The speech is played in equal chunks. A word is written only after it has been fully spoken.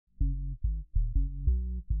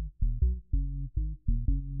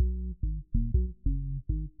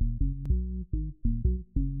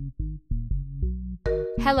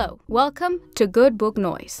Hello, welcome to Good Book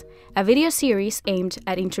Noise, a video series aimed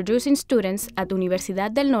at introducing students at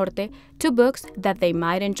Universidad del Norte to books that they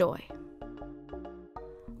might enjoy.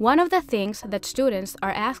 One of the things that students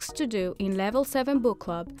are asked to do in Level 7 Book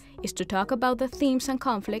Club is to talk about the themes and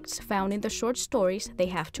conflicts found in the short stories they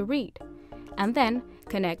have to read, and then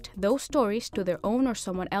connect those stories to their own or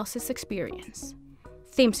someone else's experience.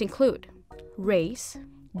 Themes include race,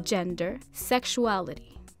 gender,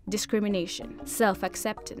 sexuality, discrimination,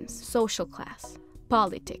 self-acceptance, social class,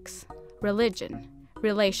 politics, religion,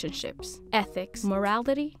 relationships, ethics,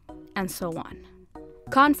 morality, and so on.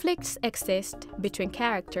 Conflicts exist between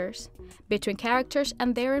characters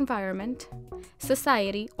and their environment,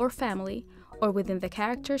 society or family, or within the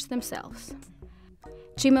characters themselves.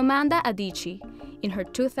 Chimamanda Adichie, in her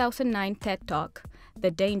 2009 TED Talk,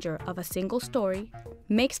 The Danger of a Single Story,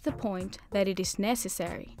 makes the point that it is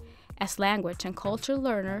necessary as language and culture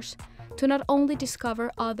learners to not only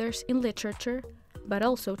discover others in literature, but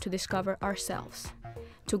also to discover ourselves,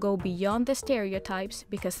 to go beyond the stereotypes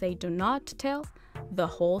because they do not tell the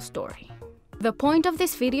whole story. The point of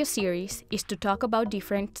this video series is to talk about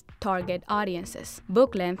different target audiences,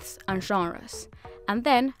 book lengths, and genres, and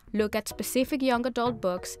then look at specific young adult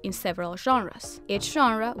books in several genres. Each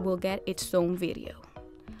genre will get its own video.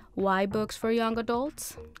 Why books for young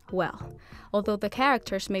adults? Well, although the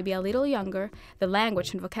characters may be a little younger, the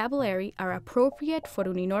language and vocabulary are appropriate for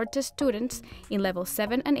Uninorte students in Level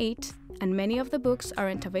 7 and 8, and many of the books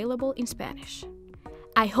aren't available in Spanish.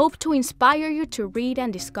 I hope to inspire you to read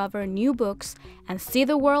and discover new books and see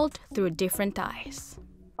the world through different eyes.